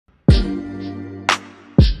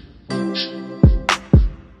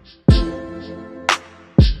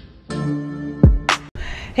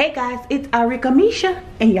Hey guys, it's Arickamisha,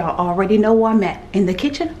 and y'all already know where I'm at, in the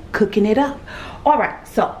kitchen cooking it up. Alright,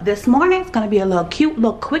 so this morning it's gonna be a little cute,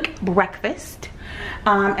 little quick breakfast.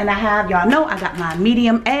 And I have, y'all know, I got my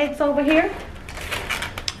medium eggs over here.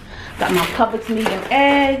 Got my Publix medium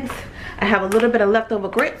eggs. I have a little bit of leftover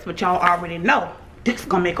grits, but y'all already know this is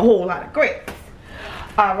gonna make a whole lot of grits.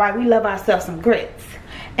 Alright, we love ourselves some grits.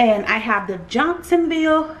 And I have the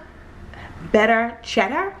Johnsonville better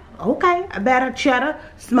cheddar. Okay, a better cheddar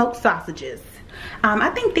smoked sausages.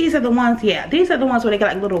 I think these are the ones, yeah, these are the ones where they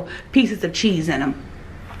got like little pieces of cheese in them.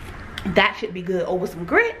 That should be good over some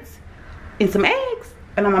grits and some eggs.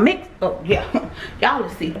 And I'm gonna mix, oh yeah, y'all will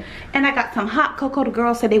see. And I got some hot cocoa. The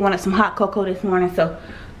girls said they wanted some hot cocoa this morning, so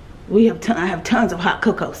I have tons of hot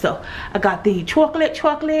cocoa. So I got the chocolate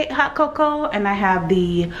hot cocoa, and I have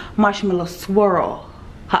the marshmallow swirl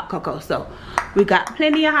hot cocoa. So we got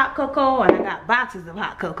plenty of hot cocoa, and I got boxes of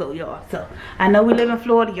hot cocoa, y'all. So I know we live in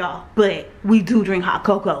Florida, y'all, but we do drink hot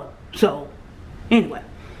cocoa. So anyway,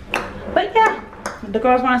 but yeah, the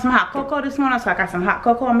girls wanted some hot cocoa this morning, so I got some hot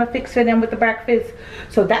cocoa. I'm gonna fix it in with the breakfast,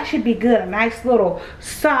 so that should be good. A nice little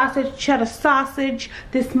sausage, cheddar sausage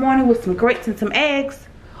this morning with some grits and some eggs.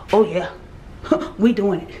 Oh yeah, we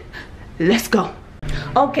doing it. Let's go.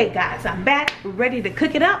 Okay guys, I'm back ready to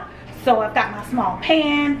cook it up. So I've got my small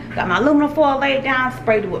pan, got my aluminum foil laid down,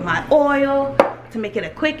 sprayed it with my oil to make it a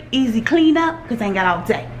quick, easy cleanup because I ain't got all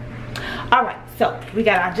day. Alright, so we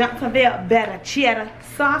got our Johnsonville better cheddar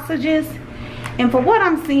sausages. And for what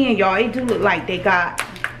I'm seeing, y'all, it do look like they got,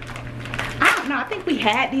 I don't know, I think we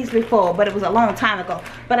had these before, but it was a long time ago.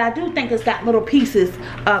 But I do think it's got little pieces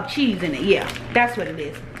of cheese in it. Yeah, that's what it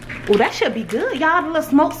is. Oh, that should be good, y'all. The little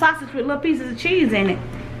smoked sausage with little pieces of cheese in it.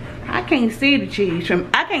 I can't see the cheese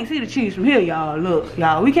from here, y'all. Look,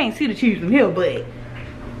 y'all, we can't see the cheese from here, but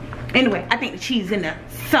anyway, I think the cheese is in there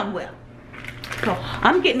somewhere. So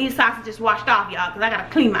I'm getting these sausages washed off, y'all, because I gotta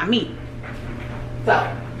clean my meat.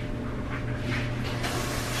 So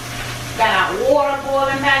got our water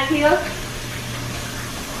boiling back here.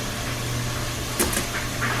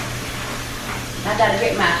 I gotta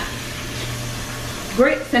get my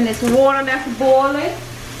grits in this water that's boiling.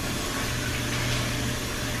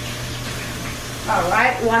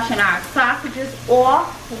 Alright, washing our sausages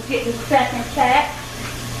off. Let's get the second pack.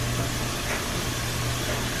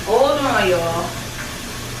 Hold on, y'all.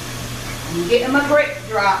 I'm getting my grits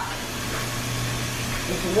dropped.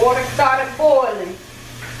 This water started boiling.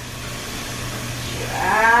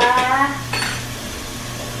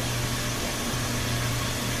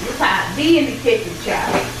 This how I be in the kitchen,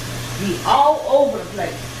 child. Be all over the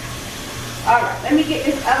place. Alright, let me get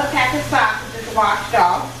this other pack of sausages washed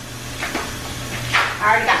off. I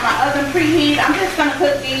already got my oven preheated. I'm just gonna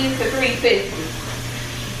cook these to 350.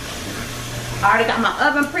 I already got my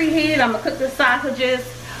oven preheated. I'm gonna cook the sausages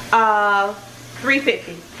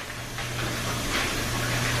 350.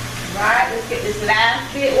 Alright, let's get this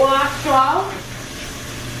last bit washed off.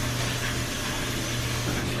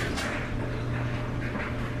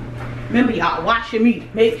 Remember, y'all, wash your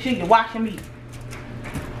meat. Make sure you wash your meat.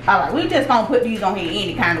 Alright, we just gonna put these on here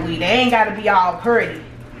any kind of way. They ain't gotta be all pretty.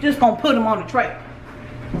 Just gonna put them on the tray.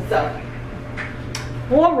 So,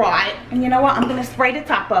 alright, and you know what? I'm gonna spray the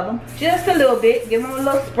top of them just a little bit. Give them a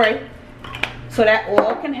little spray so that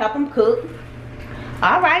oil can help them cook.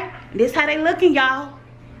 Alright, this how they looking, y'all.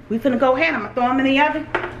 We finna go ahead. I'm gonna throw them in the oven.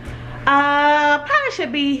 Probably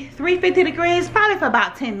should be 350 degrees, probably for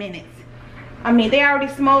about 10 minutes. I mean, they already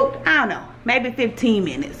smoked, I don't know, maybe 15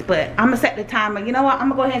 minutes. But I'm gonna set the timer. You know what? I'm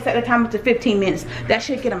gonna go ahead and set the timer to 15 minutes. That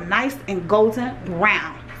should get them nice and golden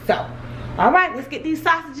brown. So, alright, let's get these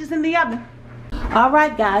sausages in the oven.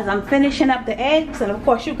 Alright guys, I'm finishing up the eggs. And of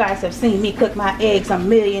course, you guys have seen me cook my eggs a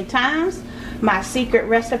million times. My secret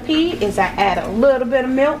recipe is I add a little bit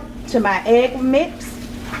of milk to my egg mix.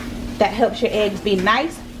 That helps your eggs be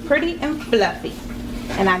nice, pretty, and fluffy.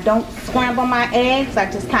 And I don't scramble my eggs. I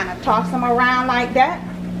just kind of toss them around like that.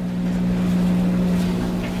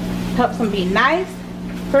 Helps them be nice,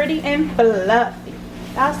 pretty, and fluffy.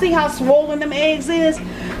 Y'all see how swollen them eggs is?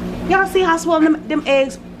 Y'all see how swollen them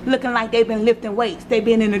eggs looking like they've been lifting weights. They've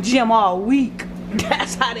been in the gym all week.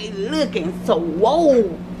 That's how they looking. So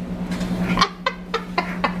whoa.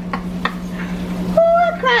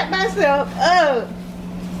 Oh, I cracked myself up.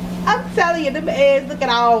 I'm telling you, them eggs looking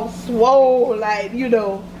all swole, like, you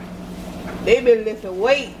know, they've been lifting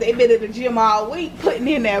weights. They've been in the gym all week putting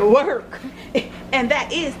in that work. And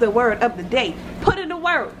that is the word of the day. Put in the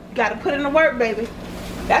work. You gotta put in the work, baby.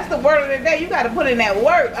 That's the word of the day. You gotta put in that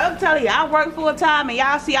work. I'm telling you, I work full time, and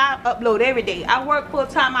y'all see I upload every day. I work full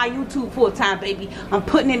time, I YouTube full time, baby. I'm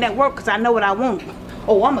putting in that work because I know what I want.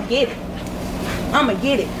 Oh, I'm gonna get it. I'ma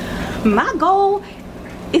get it. My goal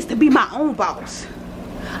is to be my own boss.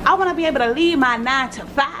 I want to be able to leave my 9 to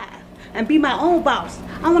 5 and be my own boss.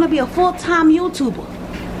 I want to be a full-time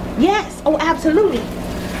YouTuber. Yes, oh absolutely.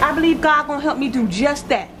 I believe God gonna help me do just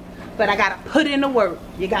that. But I gotta put in the work.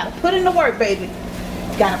 You gotta put in the work, baby.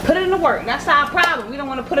 You gotta put in the work. That's our problem. We don't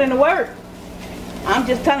want to put in the work. I'm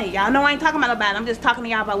just telling you. Y'all know I ain't talking about nobody. I'm just talking to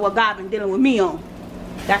y'all about what God been dealing with me on.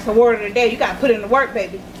 That's the word of the day. You gotta put in the work,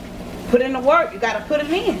 baby. Put in the work. You gotta put it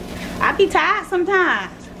in. I be tired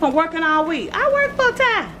sometimes from working all week. I work full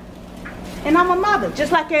time. And I'm a mother,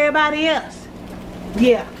 just like everybody else.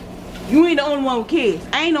 Yeah. You ain't the only one with kids.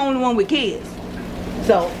 I ain't the only one with kids.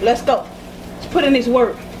 So, let's go. Let's put in this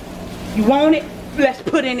work. You want it? Let's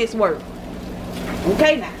put in this work.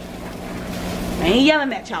 Okay now. I ain't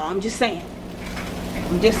yelling at y'all. I'm just saying.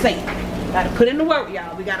 I'm just saying. Gotta put in the work,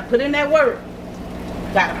 y'all. We gotta put in that work.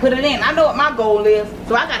 Gotta put it in. I know what my goal is,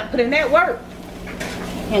 so I gotta put in that work.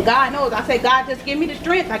 And God knows. I say, God, just give me the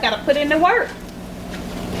strength. I gotta put in the work.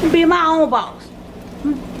 Be my own boss.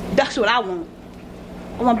 That's what I want.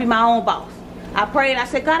 I want to be my own boss. I prayed. I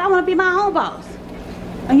said, God, I want to be my own boss.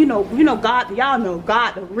 And you know God. Y'all know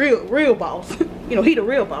God, the real boss. You know, he the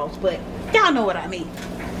real boss. But y'all know what I mean.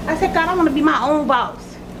 I said, God, I want to be my own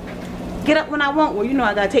boss. Get up when I want. Well, you know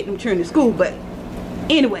I gotta take them children to school. But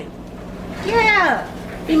anyway, yeah,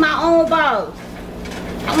 be my own boss.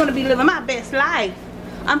 I want to be living my best life.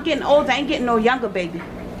 I'm getting older. I ain't getting no younger, baby.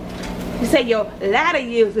 You say your latter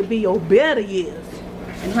years will be your better years.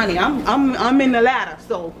 And honey, I'm in the latter,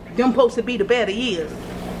 so them supposed to be the better years.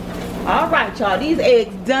 Alright, y'all, these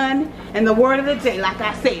eggs done. And the word of the day, like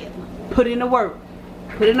I said, put in the work.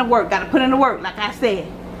 Put in the work. Gotta put in the work, like I said.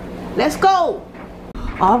 Let's go.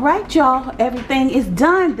 Alright, y'all, everything is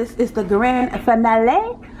done. This is the grand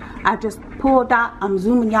finale. I just pulled out. I'm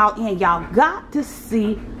zooming y'all in. Y'all got to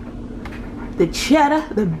see the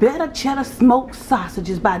cheddar, the better cheddar smoked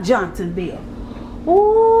sausages by Johnsonville.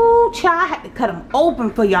 Ooh, child, I had to cut them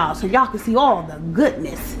open for y'all so y'all can see all the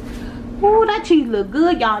goodness. Ooh, that cheese look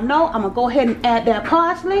good. Y'all know I'm gonna go ahead and add that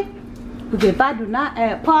parsley, because if I do not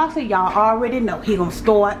add parsley, y'all already know he gonna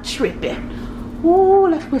start tripping. Ooh,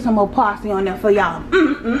 let's put some more parsley on there for y'all.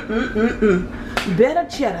 Better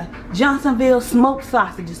cheddar, Johnsonville smoked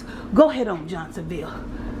sausages. Go ahead on, Johnsonville.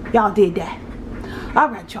 Y'all did that.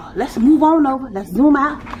 Alright, y'all, let's move on over. Let's zoom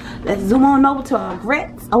out. Let's zoom on over to our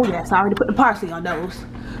grits. Oh yes, I already put the parsley on those.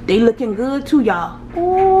 They looking good too, y'all.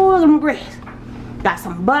 Ooh, them grits. Got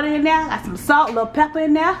some butter in there, got some salt, a little pepper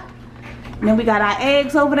in there. And then we got our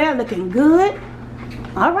eggs over there looking good.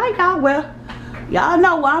 Alright, y'all, well, y'all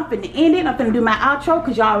know where I'm finna end it. I'm finna do my outro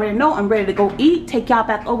because y'all already know I'm ready to go eat. Take y'all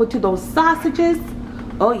back over to those sausages.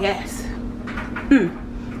 Oh yes.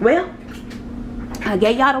 Well, I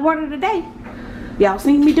gave y'all the word of the day. Y'all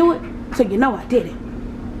seen me do it, so you know I did it.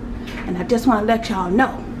 And I just want to let y'all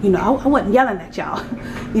know, you know, I wasn't yelling at y'all.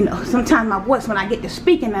 You know, sometimes my voice, when I get to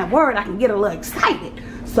speaking that word, I can get a little excited.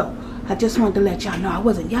 So I just wanted to let y'all know I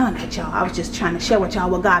wasn't yelling at y'all. I was just trying to share with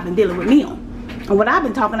y'all what God been dealing with me on, and what I've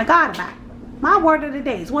been talking to God about. My word of the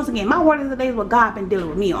day is, once again, my word of the day is what God been dealing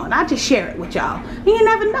with me on. I just share it with y'all. You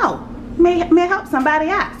never know, may help somebody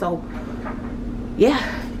out. So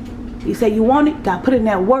yeah, you say you want it, gotta put in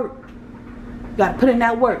that work. Gotta put in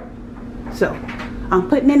that work. So I'm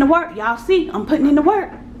putting in the work. Y'all see, I'm putting in the work.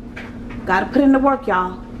 Gotta put in the work,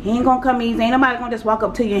 y'all. He ain't gonna come easy. Ain't nobody gonna just walk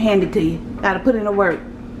up to you and hand it to you. Gotta put in the work.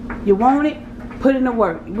 You want it, put in the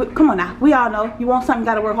work. Come on now, we all know you want something, you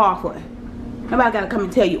gotta work hard for it. Nobody gotta come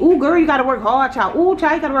and tell you, ooh girl, you gotta work hard, child. Ooh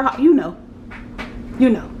child, you gotta work hard. You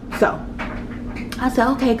know. So I said,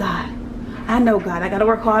 okay God, I know God, I gotta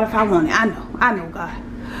work hard if I want it. I know God.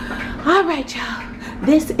 Alright, y'all,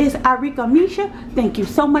 this is Arickamisha. Thank you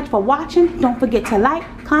so much for watching. Don't forget to like,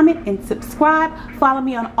 comment, and subscribe. Follow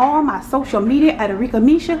me on all my social media at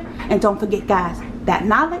Arickamisha. And don't forget, guys, that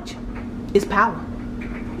knowledge is power.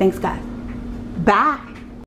 Thanks, guys. Bye.